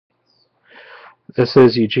This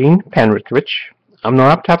is Eugene Panrikovich. I'm the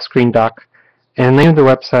laptop screen doc, and the name of the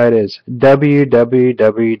website is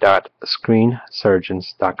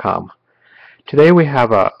www.screensurgeons.com. Today we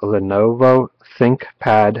have a Lenovo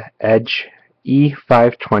ThinkPad Edge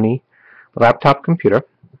E520 laptop computer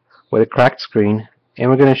with a cracked screen, and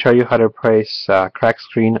we're going to show you how to replace cracked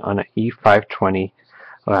screen on an E520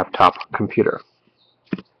 laptop computer.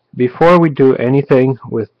 Before we do anything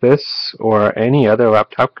with this or any other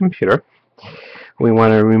laptop computer, we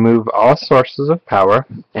want to remove all sources of power,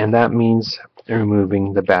 and that means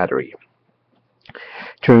removing the battery.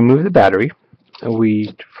 To remove the battery,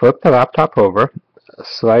 we flip the laptop over,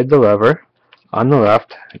 slide the lever on the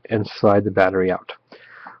left, and slide the battery out.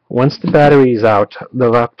 Once the battery is out, the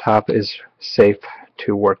laptop is safe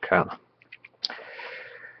to work on.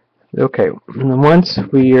 Okay, once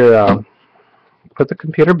we put the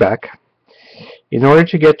computer back, in order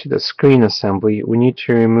to get to the screen assembly, we need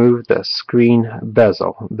to remove the screen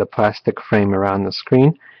bezel, the plastic frame around the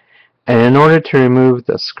screen. And in order to remove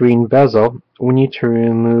the screen bezel, we need to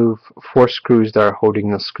remove 4 screws that are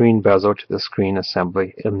holding the screen bezel to the screen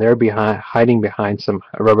assembly. And they're hiding behind some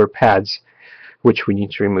rubber pads, which we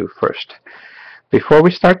need to remove first. Before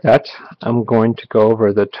we start that, I'm going to go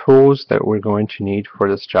over the tools that we're going to need for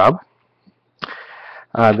this job.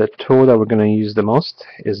 The tool that we're going to use the most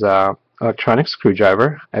is a electronic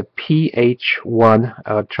screwdriver, a PH1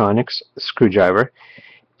 electronics screwdriver.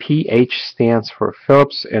 PH stands for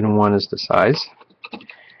Phillips and 1 is the size.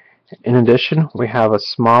 In addition, we have a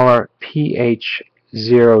smaller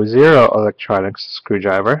PH00 electronics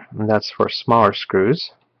screwdriver, and that's for smaller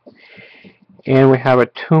screws. And we have a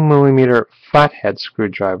 2mm flathead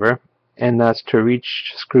screwdriver, and that's to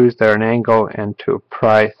reach screws that are at an angle and to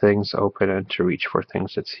pry things open and to reach for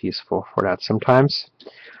things. It's useful for that sometimes.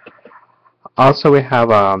 Also, we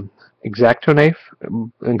have an X-Acto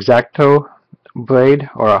blade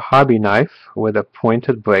or a hobby knife with a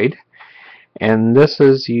pointed blade, and this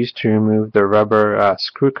is used to remove the rubber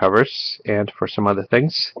screw covers and for some other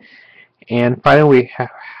things. And finally,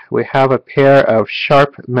 we have a pair of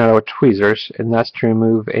sharp metal tweezers, and that's to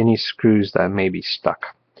remove any screws that may be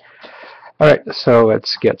stuck. Alright, so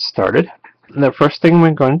let's get started. The first thing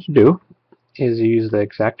we're going to do is use the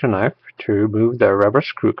X-Acto knife to remove the rubber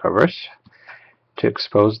screw covers to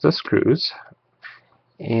expose the screws.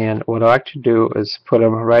 And what I like to do is put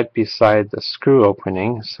them right beside the screw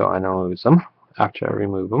opening so I don't lose them after I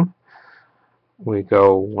remove them. We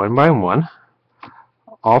go one by one,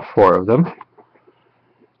 all 4 of them.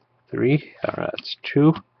 3, that's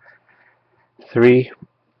 2, 3,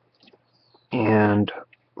 and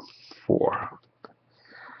 4.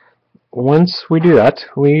 Once we do that,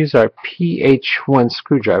 we use our PH1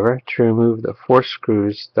 screwdriver to remove the 4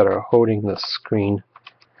 screws that are holding the screen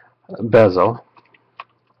bezel.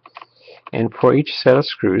 And for each set of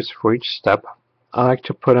screws, for each step, I like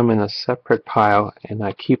to put them in a separate pile, and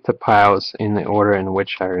I keep the piles in the order in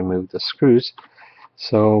which I remove the screws.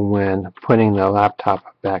 So when putting the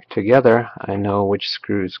laptop back together, I know which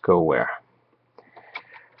screws go where.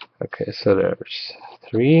 Okay, so there's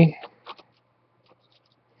 3.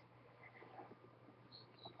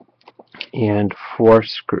 And 4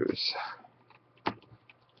 screws.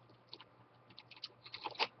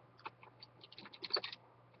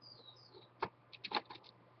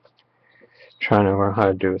 Trying to learn how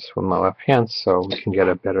to do this with my left hand so we can get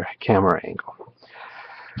a better camera angle.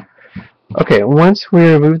 Okay, once we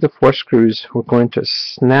remove the 4 screws, we're going to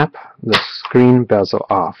snap the screen bezel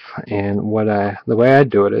off. And the way I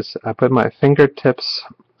do it is I put my fingertips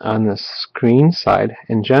on the screen side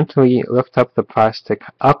and gently lift up the plastic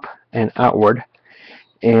up and outward,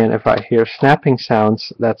 and if I hear snapping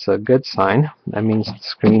sounds, that's a good sign. That means the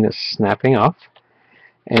screen is snapping off.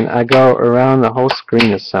 And I go around the whole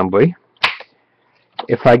screen assembly.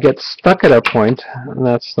 If I get stuck at a point,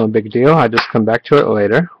 that's no big deal. I just come back to it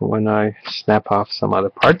later when I snap off some other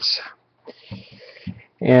parts.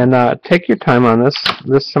 And take your time on this.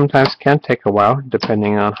 This sometimes can take a while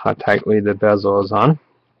depending on how tightly the bezel is on.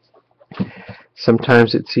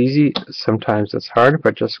 Sometimes it's easy, sometimes it's hard,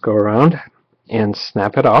 but just go around and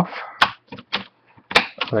snap it off,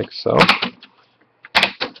 like so.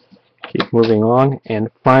 Keep moving along, and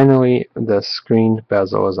finally the screen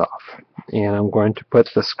bezel is off. And I'm going to put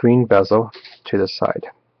the screen bezel to the side.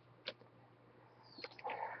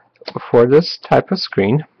 For this type of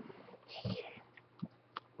screen,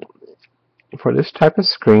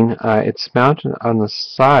 it's mounted on the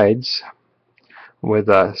sides with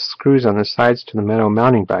screws on the sides to the metal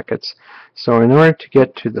mounting brackets. So in order to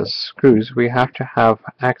get to the screws, we have to have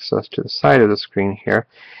access to the side of the screen here.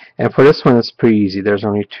 And for this one, it's pretty easy. There's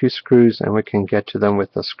only 2 screws, and we can get to them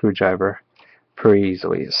with the screwdriver pretty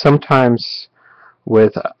easily. Sometimes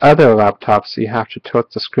with other laptops you have to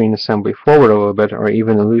tilt the screen assembly forward a little bit or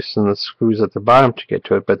even loosen the screws at the bottom to get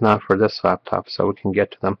to it, but not for this laptop, so we can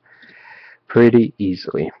get to them pretty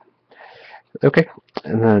easily. Okay,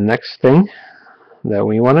 and the next thing that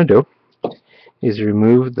we want to do is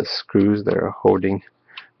remove the screws that are holding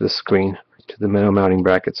the screen to the middle mounting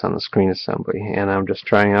brackets on the screen assembly. And I'm just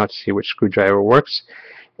trying out to see which screwdriver works,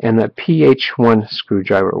 and the PH1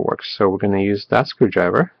 screwdriver works. So we're going to use that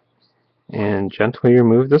screwdriver and gently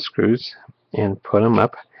remove the screws and put them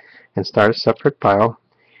up and start a separate pile.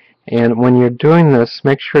 And when you're doing this,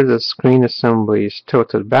 make sure the screen assembly is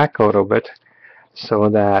tilted back a little bit so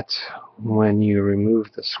that when you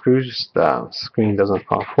remove the screws, the screen doesn't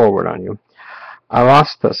fall forward on you. I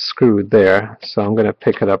lost the screw there, so I'm going to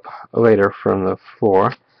pick it up later from the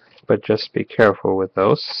floor, but just be careful with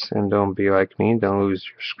those and don't be like me, don't lose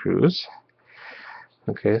your screws.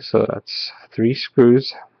 Okay, so that's 3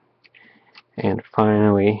 screws, and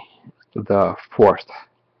finally the 4th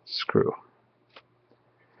screw.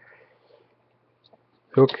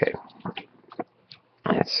 Okay,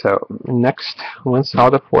 so next, once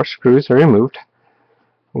all the 4 screws are removed,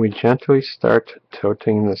 we gently start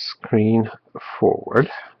tilting the screen forward,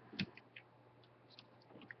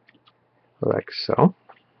 like so.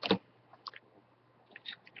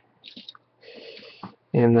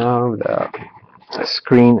 And now the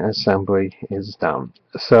screen assembly is done.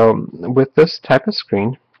 So with this type of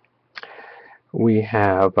screen, we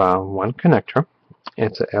have one connector.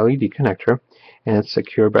 It's a LED connector, and it's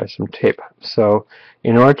secured by some tape. So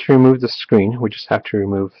in order to remove the screen, we just have to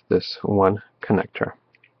remove this one connector,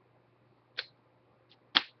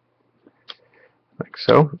 like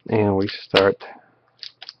so, and we start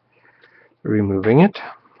removing it.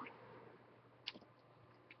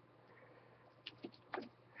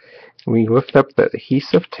 We lift up the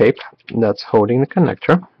adhesive tape that's holding the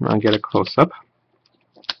connector. I'll get a close-up,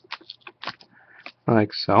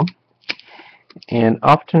 like so. And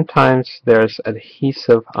oftentimes there's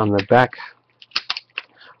adhesive on the back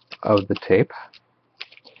of the tape,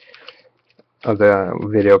 of the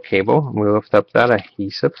video cable. We lift up that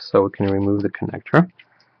adhesive so we can remove the connector.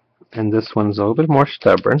 And this one's a little bit more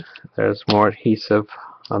stubborn. There's more adhesive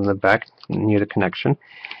on the back near the connection.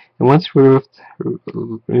 And once we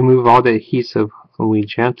remove all the adhesive, we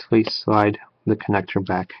gently slide the connector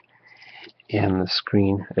back and the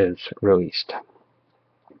screen is released.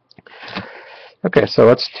 Okay, so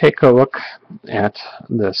let's take a look at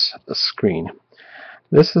this screen.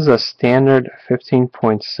 This is a standard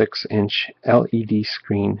 15.6-inch LED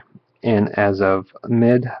screen, and as of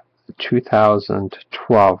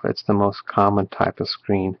mid-2012, it's the most common type of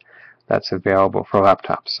screen that's available for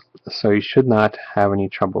laptops. So you should not have any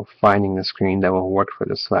trouble finding the screen that will work for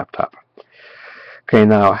this laptop. Okay,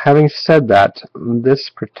 now having said that, this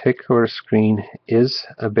particular screen is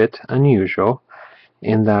a bit unusual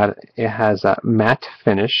in that it has a matte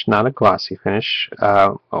finish, not a glossy finish.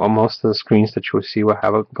 Most of the screens that you will see will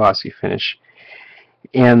have a glossy finish.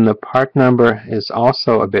 And the part number is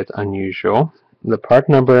also a bit unusual. The part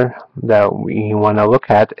number that we want to look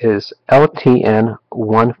at is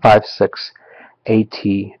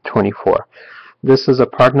LTN156AT24. This is a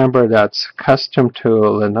part number that's custom to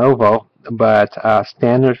Lenovo, but a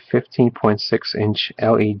standard 15.6-inch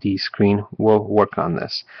LED screen will work on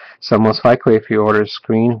this. So most likely if you order a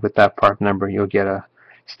screen with that part number, you'll get a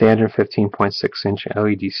standard 15.6-inch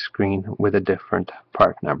LED screen with a different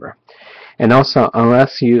part number. And also,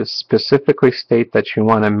 unless you specifically state that you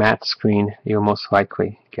want a matte screen, you'll most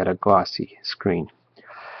likely get a glossy screen.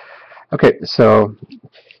 Okay, so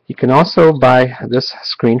you can also buy this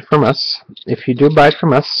screen from us. If you do buy it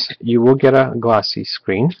from us, you will get a glossy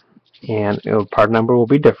screen, and the part number will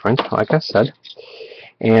be different, like I said.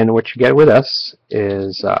 And what you get with us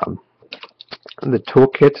is the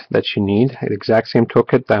toolkit that you need, the exact same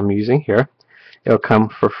toolkit that I'm using here. It'll come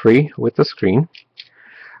for free with the screen.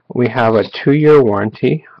 We have a 2-year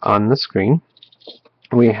warranty on the screen.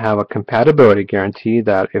 We have a compatibility guarantee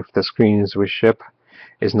that if the screens we ship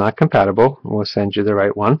is not compatible, we'll send you the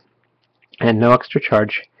right one, and no extra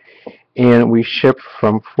charge. And we ship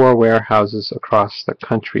from 4 warehouses across the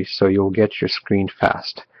country, so you'll get your screen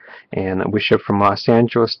fast. And we ship from Los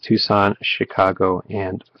Angeles, Tucson, Chicago,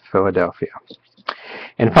 and Philadelphia.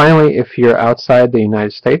 And finally, if you're outside the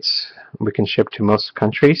United States, we can ship to most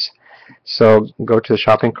countries. So go to the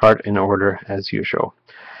shopping cart and order as usual.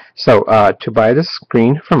 So to buy the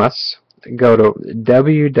screen from us, go to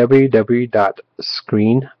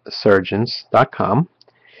www.screensurgeons.com,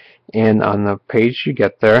 and on the page you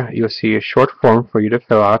get there, you'll see a short form for you to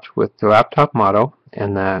fill out with the laptop model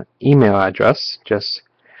and the email address. Just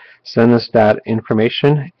send us that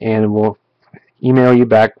information and we'll email you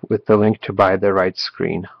back with the link to buy the right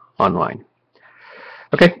screen online.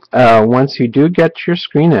 Okay, once you do get your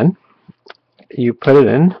screen in, you put it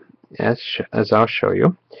in as I'll show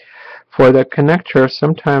you. For the connector,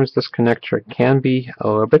 sometimes this connector can be a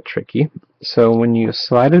little bit tricky. So when you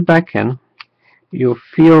slide it back in, you'll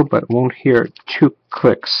feel but won't hear 2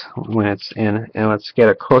 clicks when it's in. And let's get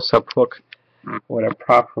a close-up look what a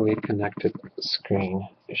properly connected screen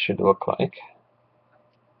should look like.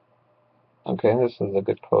 Okay, this is a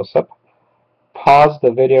good close-up. Pause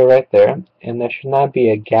the video right there, and there should not be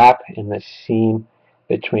a gap in the seam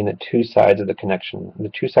between the 2 sides of the connection. The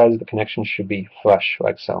 2 sides of the connection should be flush,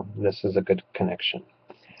 like so. This is a good connection.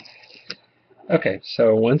 Okay,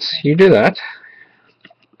 so once you do that,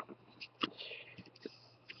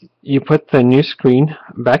 you put the new screen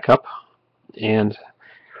back up and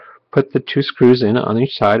put the 2 screws in on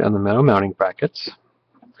each side on the metal mounting brackets.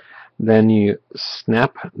 Then you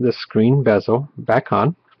snap the screen bezel back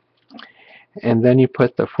on, and then you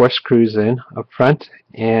put the 4 screws in up front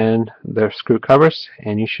and the screw covers,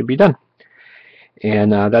 and you should be done.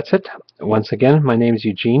 And that's it. Once again, my name is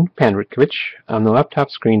Eugene Panrutkovich. I'm the laptop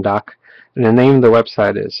screen doc, and the name of the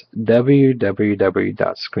website is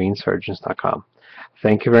www.screensurgeons.com.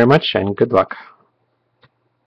 Thank you very much, and good luck.